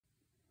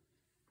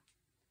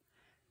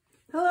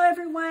Hello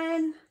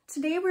everyone!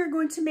 Today we're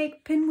going to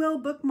make pinwheel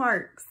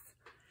bookmarks.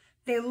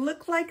 They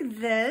look like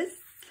this.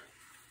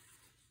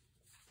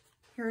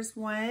 Here's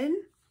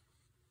one.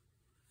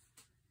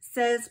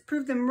 Says,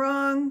 prove them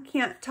wrong,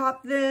 can't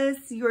top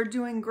this, you're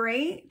doing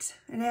great.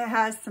 And it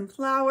has some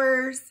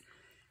flowers,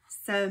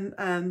 some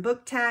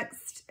book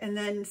text, and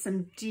then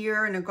some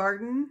deer in a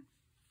garden.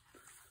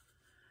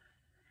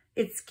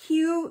 It's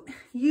cute,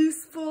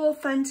 useful,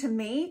 fun to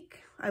make.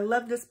 I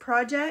love this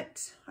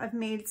project. I've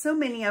made so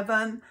many of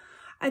them.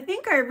 I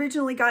think I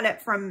originally got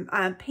it from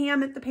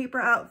Pam at the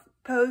Paper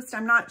Outpost.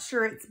 I'm not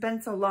sure, it's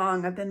been so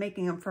long. I've been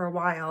making them for a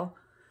while.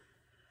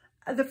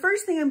 The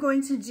first thing I'm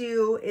going to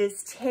do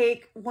is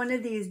take one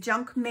of these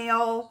junk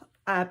mail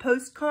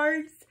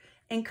postcards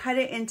and cut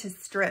it into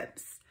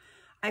strips.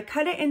 I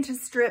cut it into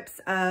strips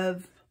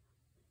of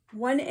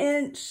 1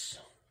 inch,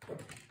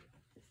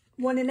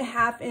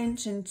 1.5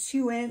 inch, and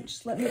 2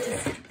 inch. Let me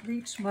just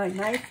reach my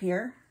knife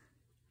here.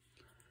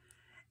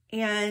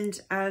 And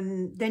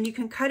then you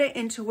can cut it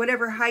into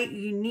whatever height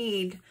you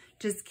need.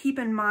 Just keep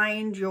in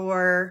mind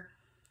the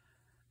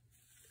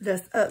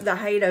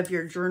height of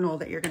your journal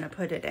that you're going to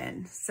put it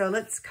in. So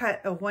let's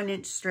cut a 1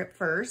 inch strip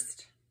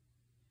first.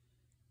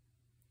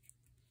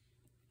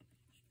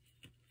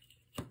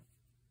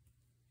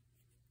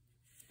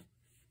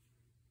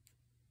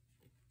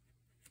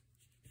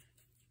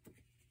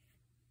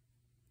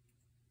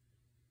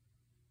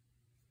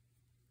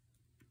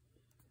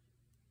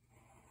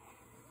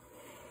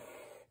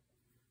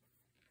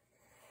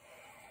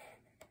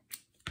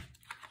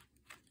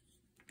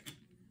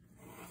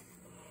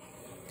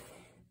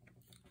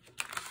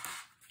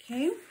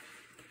 Okay,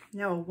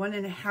 now a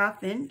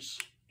 1.5 inch.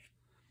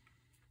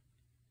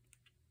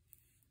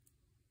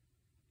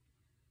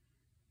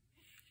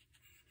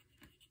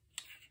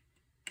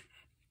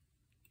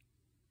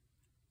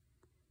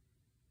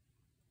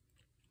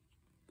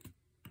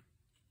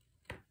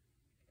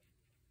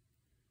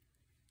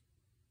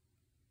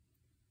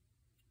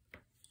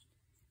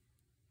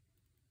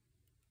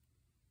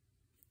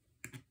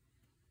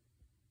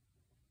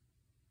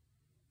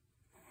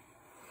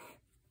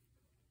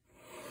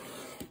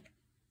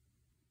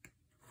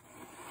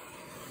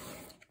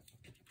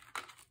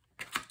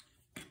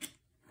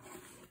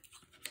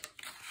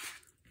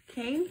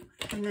 Okay,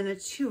 and then a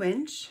 2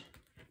 inch.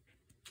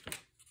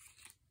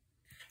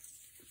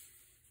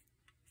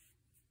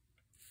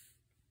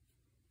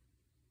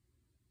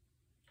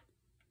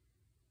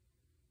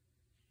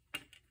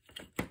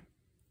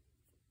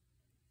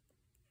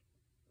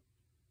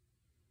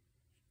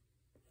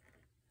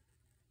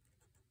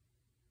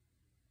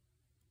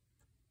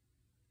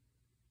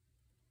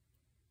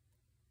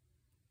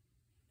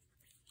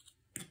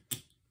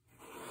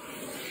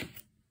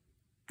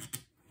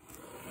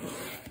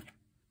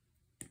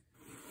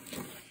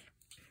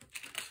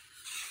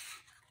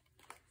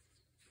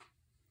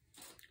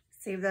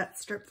 Save that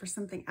strip for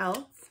something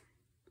else.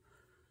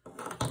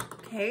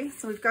 Okay,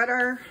 so we've got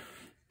our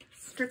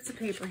strips of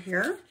paper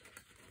here.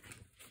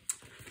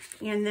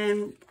 And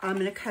then I'm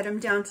going to cut them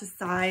down to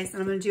size,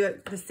 and I'm going to do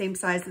it the same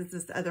size as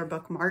this other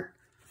bookmark.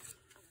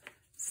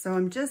 So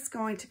I'm just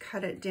going to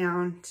cut it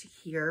down to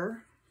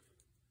here.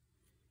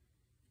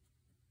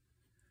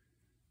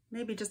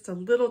 Maybe just a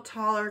little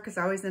taller because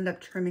I always end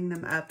up trimming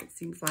them up, it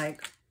seems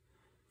like.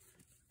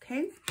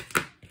 Okay.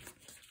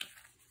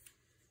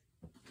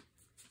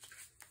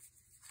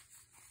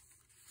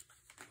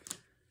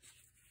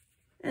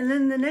 And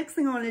then the next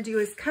thing I want to do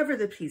is cover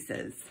the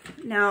pieces.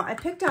 Now, I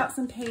picked out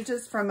some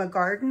pages from a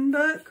garden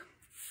book.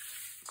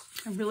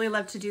 I really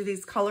love to do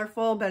these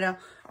colorful, but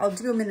I'll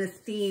do them in a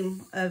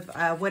theme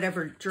of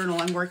whatever journal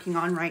I'm working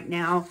on right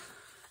now.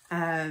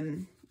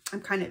 I'm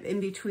kind of in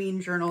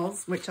between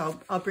journals, which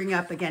I'll bring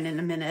up again in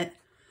a minute.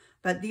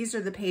 But these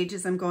are the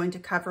pages I'm going to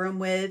cover them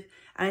with.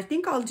 And I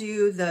think I'll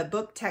do the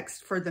book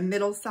text for the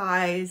middle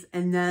size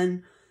and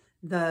then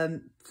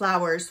the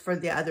flowers for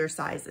the other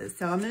sizes.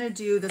 So I'm going to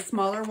do the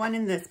smaller one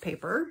in this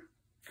paper.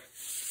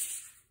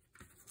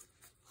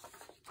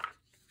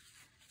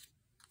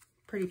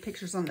 Pretty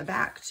pictures on the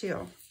back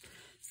too.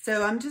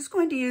 So I'm just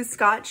going to use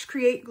Scotch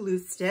Create glue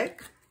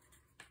stick.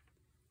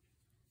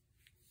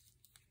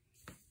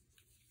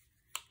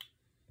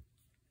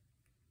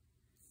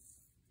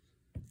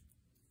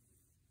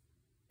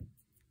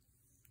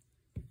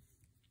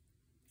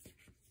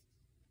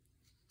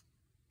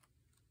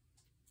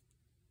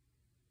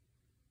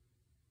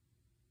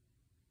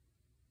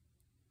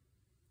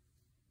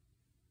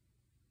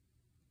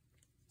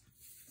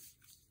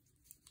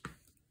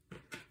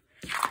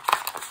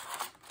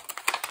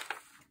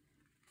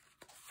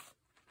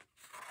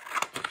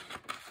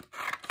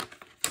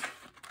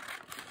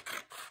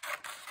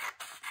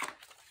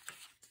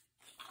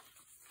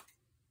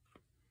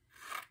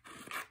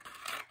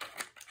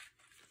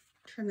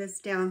 Trim this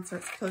down so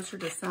it's closer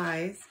to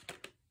size.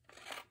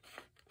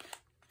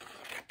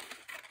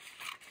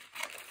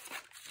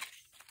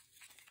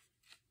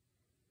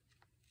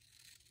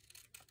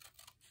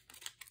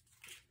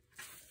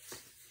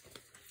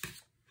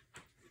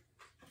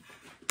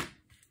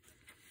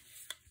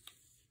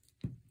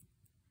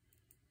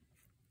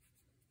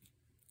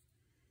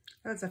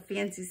 That's a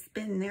fancy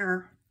spin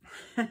there.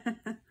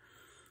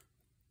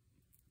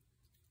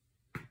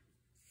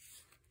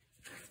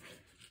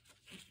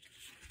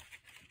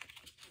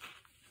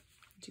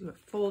 Do a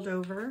fold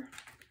over.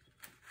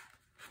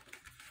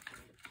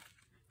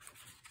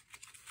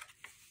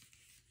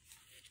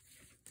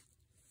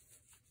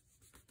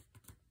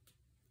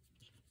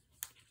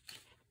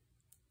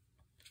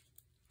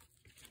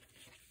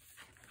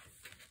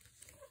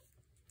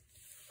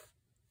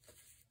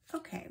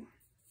 Okay.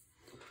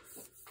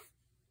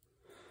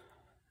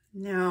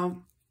 Now,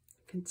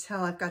 you can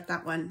tell I've got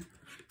that one.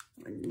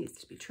 It needs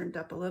to be trimmed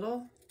up a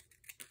little.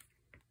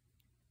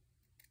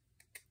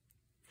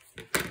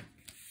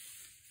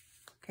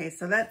 Okay,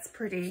 so that's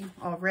pretty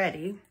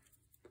already.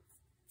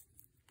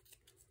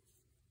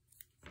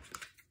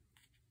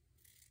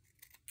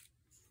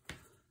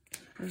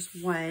 There's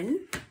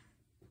one.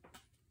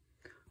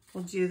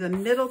 We'll do the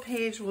middle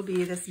page will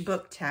be this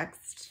book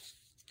text.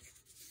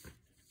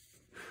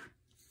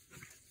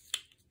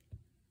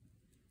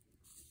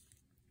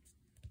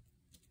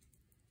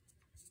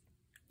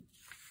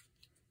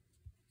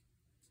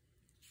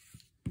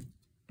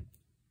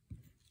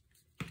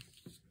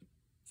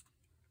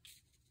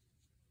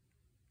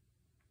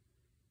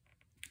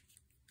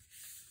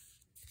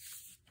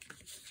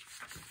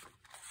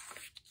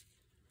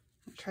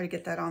 Try to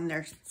get that on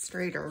there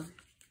straighter.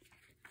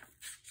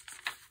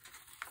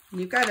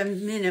 You've got a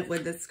minute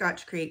with the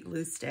Scotch Create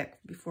glue stick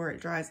before it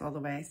dries all the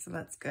way, so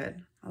that's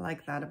good. I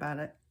like that about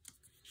it.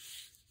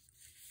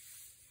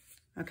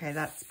 Okay,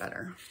 that's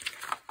better.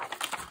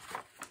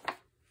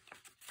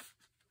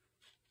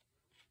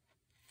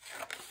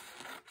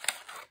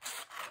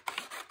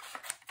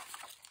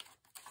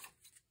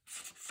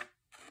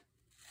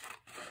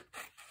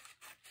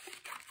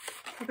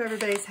 Hope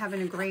everybody's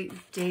having a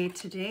great day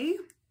today.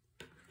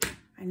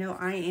 I know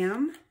I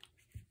am.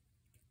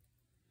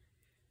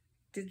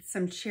 Did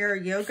some chair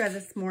yoga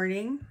this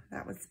morning.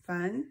 That was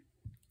fun.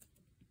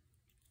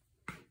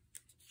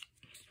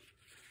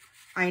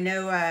 I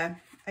know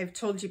I've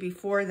told you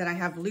before that I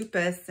have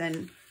lupus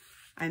and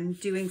I'm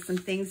doing some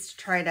things to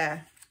try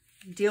to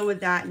deal with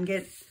that and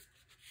get,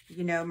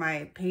 you know,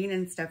 my pain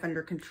and stuff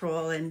under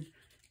control. And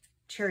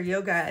chair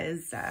yoga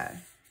is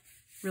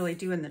really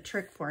doing the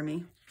trick for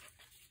me.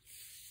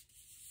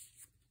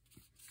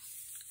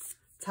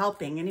 It's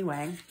helping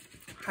anyway.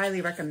 Highly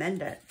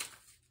recommend it.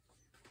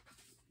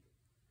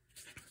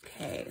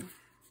 Okay.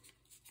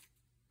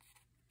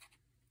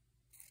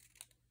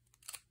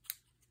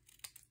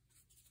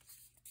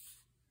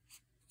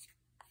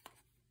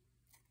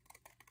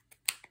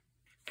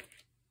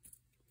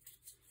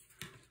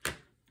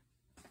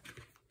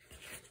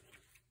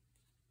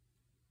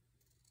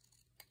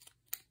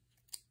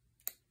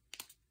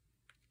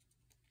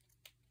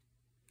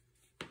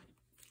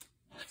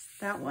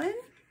 That one.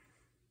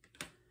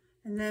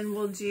 And then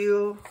we'll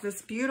do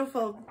this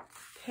beautiful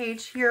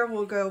page here.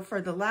 We'll go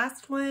for the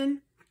last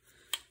one.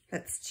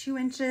 That's 2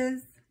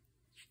 inches.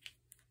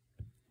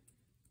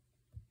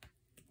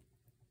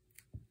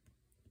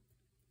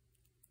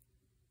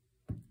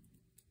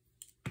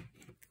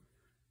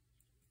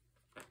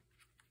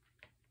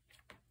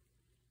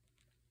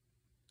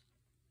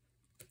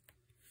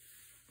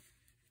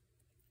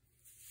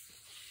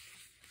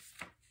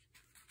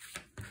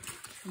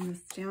 Trim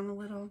this down a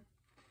little.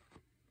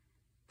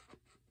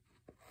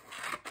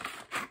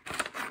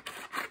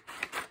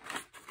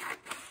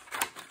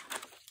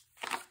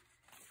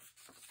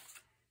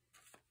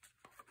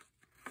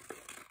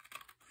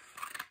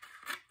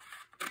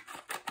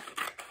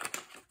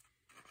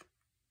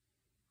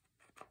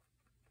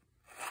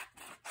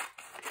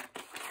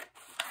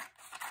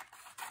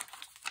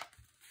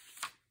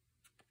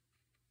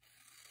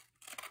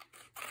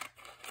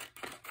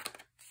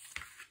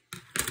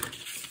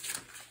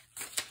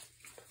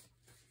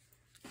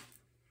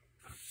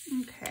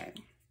 Okay.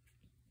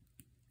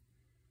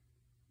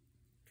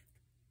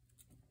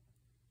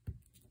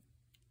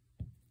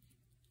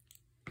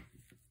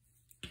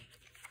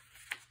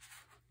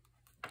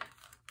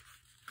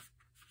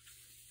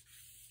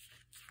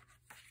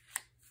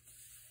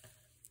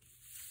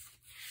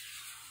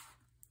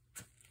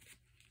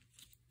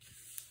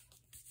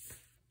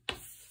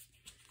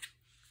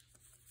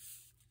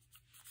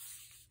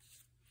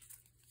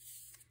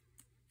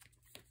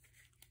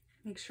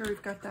 Make sure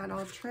we've got that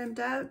all trimmed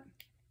up.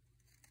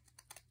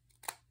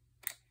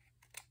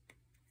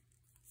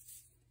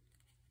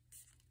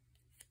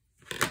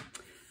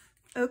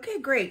 Okay,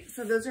 great.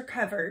 So those are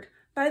covered.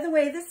 By the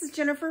way, this is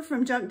Jennifer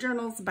from Junk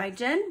Journals by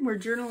Jen, where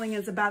journaling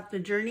is about the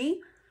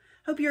journey.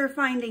 Hope you're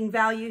finding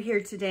value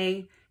here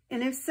today.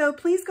 And if so,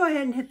 please go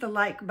ahead and hit the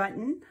like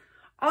button.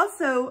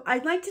 Also,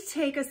 I'd like to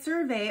take a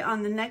survey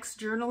on the next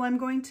journal I'm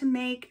going to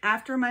make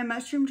after my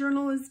mushroom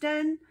journal is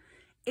done.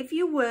 If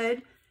you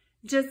would,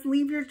 just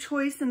leave your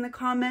choice in the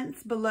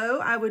comments below.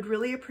 I would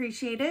really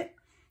appreciate it.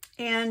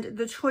 And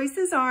the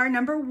choices are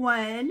number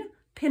 1,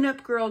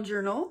 Pinup Girl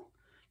Journal.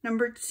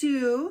 Number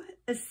 2,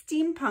 a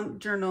steampunk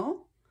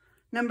journal.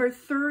 Number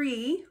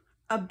 3,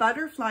 a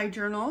butterfly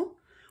journal.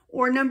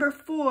 Or number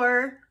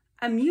 4,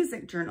 a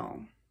music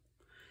journal.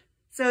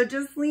 So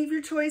just leave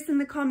your choice in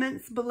the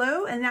comments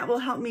below, and that will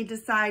help me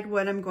decide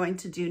what I'm going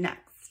to do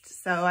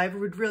next. So I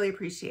would really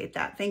appreciate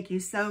that. Thank you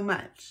so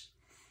much.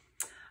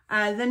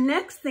 The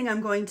next thing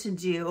I'm going to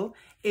do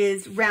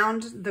is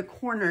round the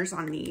corners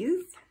on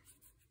these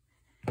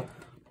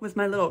with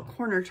my little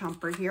corner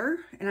chomper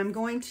here. And I'm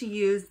going to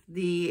use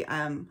the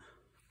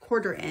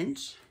 1/4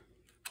 inch.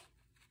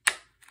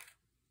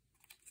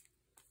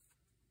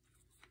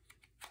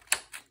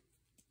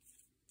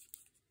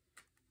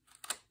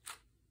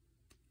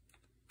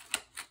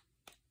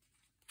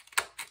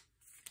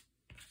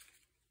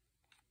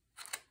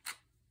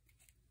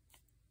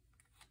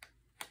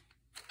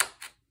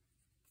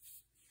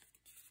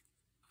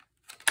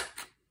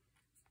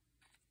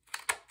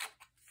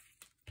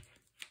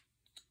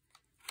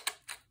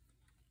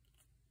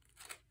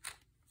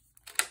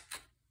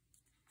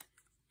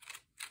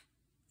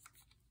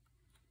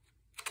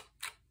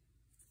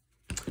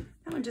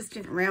 That one just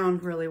didn't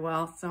round really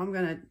well, so I'm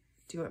gonna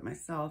do it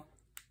myself.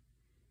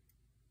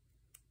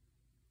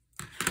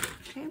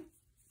 Okay.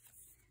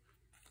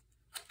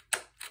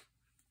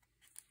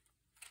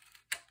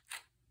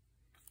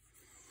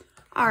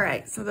 All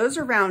right, so those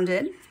are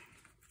rounded.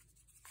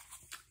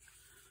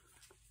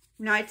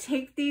 Now I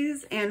take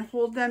these and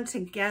hold them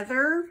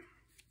together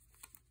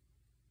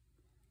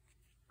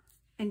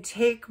and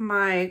take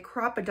my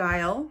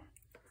crocodile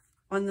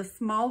on the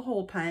small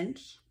hole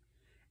punch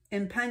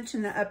and punch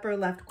in the upper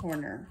left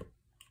corner.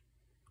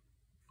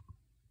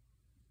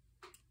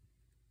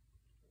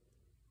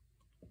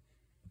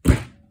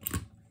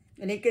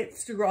 And it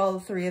gets through all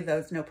 3 of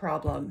those, no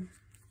problem.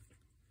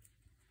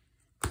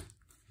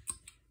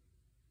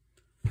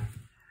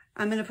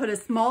 I'm gonna put a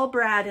small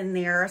brad in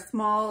there, a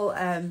small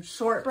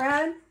short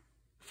brad.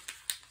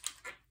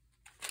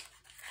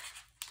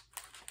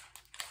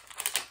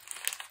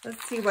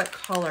 Let's see what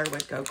color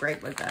would go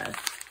great with this.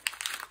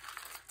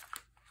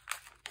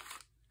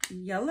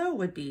 Yellow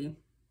would be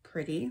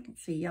pretty.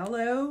 Let's see,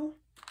 yellow.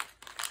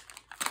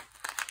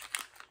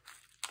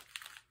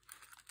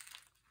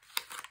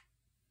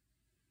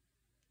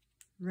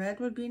 Red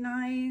would be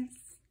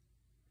nice.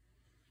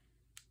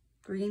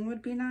 Green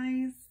would be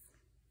nice.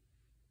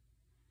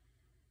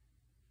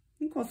 I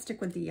think we'll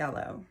stick with the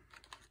yellow.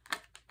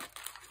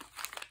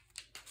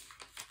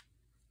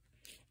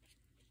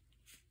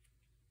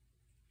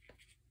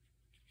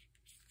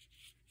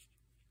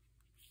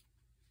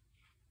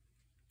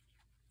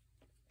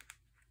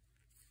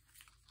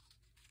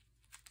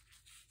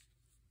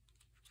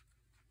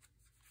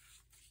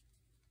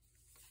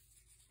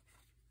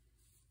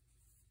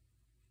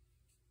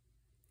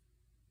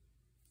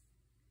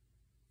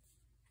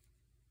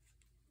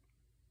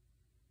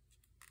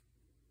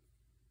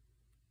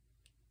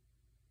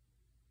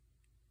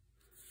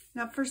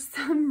 Now, for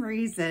some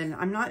reason,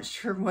 I'm not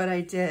sure what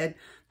I did,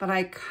 but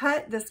I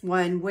cut this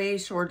one way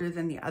shorter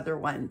than the other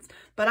ones,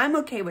 but I'm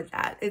okay with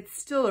that. It's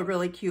still a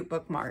really cute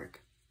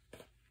bookmark.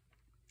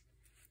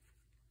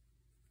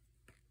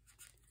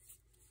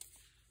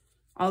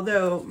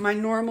 Although my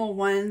normal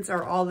ones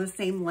are all the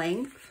same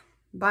length,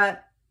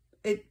 but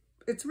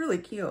it's really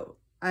cute.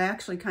 I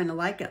actually kind of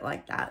like it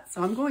like that,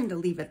 so I'm going to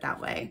leave it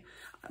that way.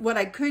 What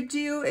I could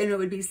do, and it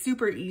would be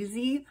super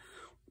easy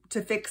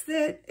to fix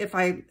it if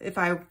I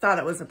thought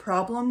it was a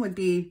problem, would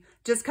be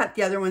just cut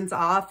the other ones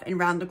off and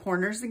round the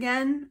corners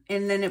again,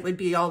 and then it would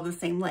be all the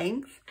same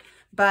length.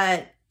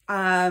 But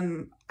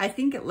I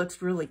think it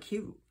looks really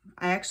cute.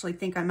 I actually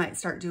think I might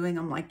start doing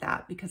them like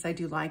that because I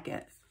do like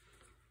it.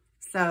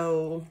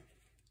 So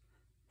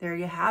there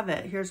you have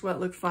it. Here's what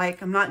it looks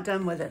like. I'm not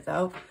done with it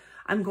though.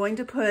 I'm going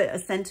to put a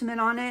sentiment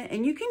on it,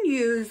 and you can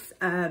use,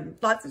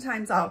 lots of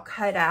times I'll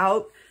cut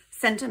out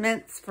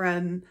sentiments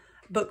from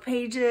book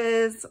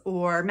pages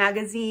or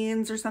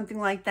magazines or something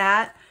like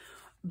that.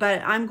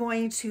 But I'm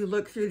going to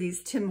look through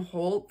these Tim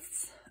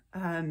Holtz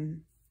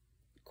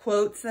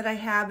quotes that I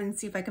have and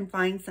see if I can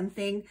find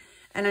something.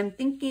 And I'm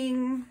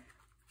thinking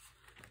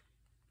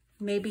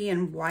maybe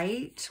in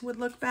white would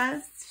look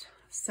best.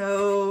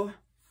 So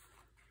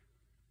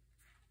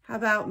how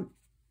about,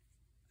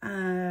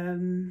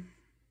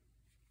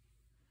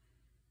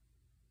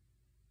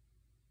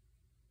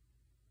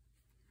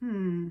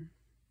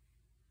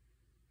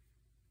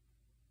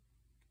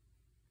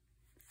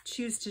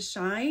 choose to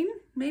shine,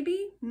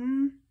 maybe?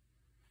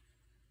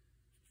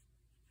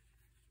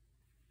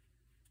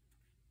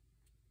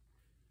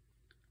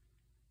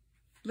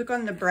 Look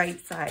on the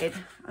bright side.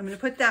 I'm going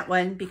to put that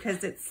one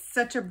because it's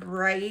such a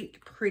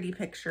bright, pretty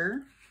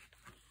picture.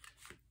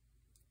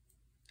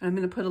 I'm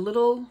going to put a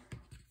little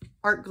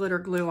art glitter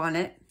glue on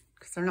it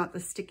because they're not the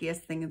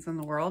stickiest things in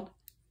the world.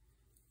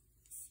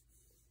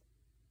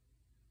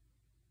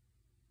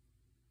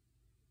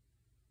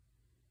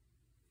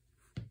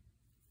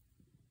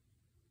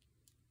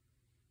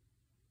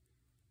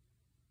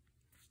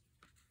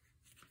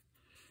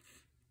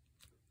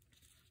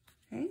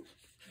 Okay,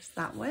 there's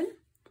that one.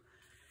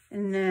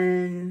 And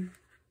then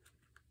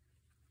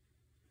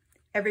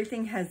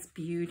Everything Has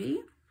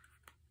Beauty.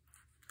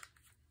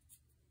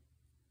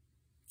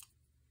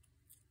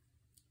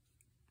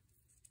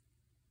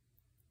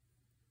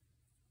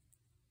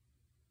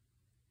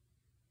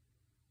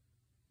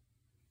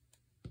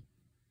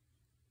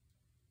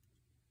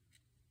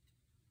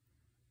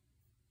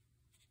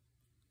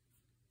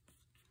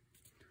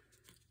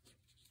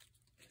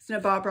 Isn't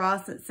it Bob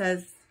Ross that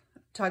says,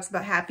 talks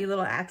about happy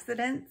little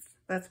accidents?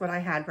 That's what I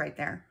had right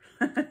there.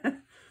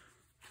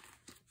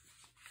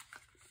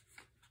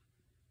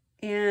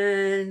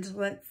 And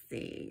let's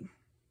see.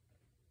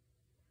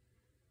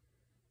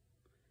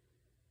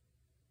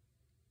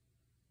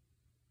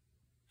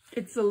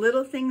 It's the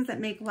little things that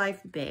make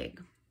life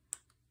big.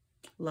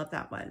 Love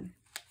that one.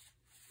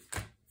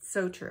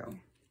 So true.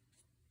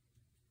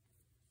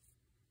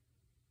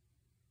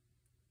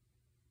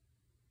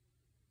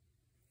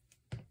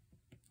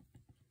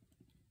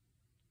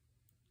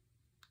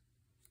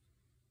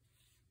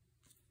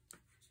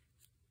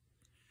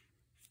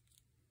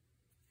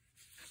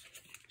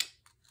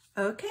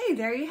 Okay,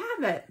 there you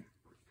have it.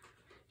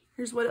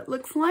 Here's what it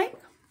looks like.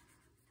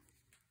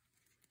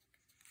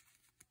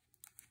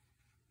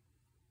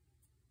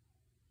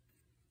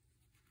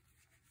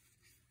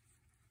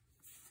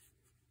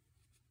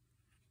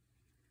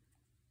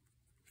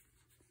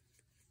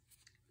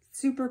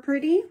 Super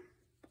pretty.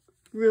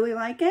 Really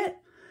like it.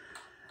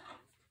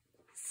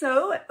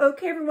 So,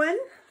 okay everyone,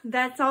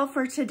 that's all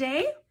for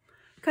today.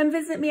 Come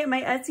visit me at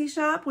my Etsy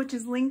shop, which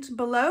is linked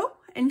below,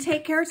 and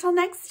take care till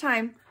next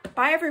time.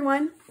 Bye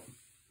everyone.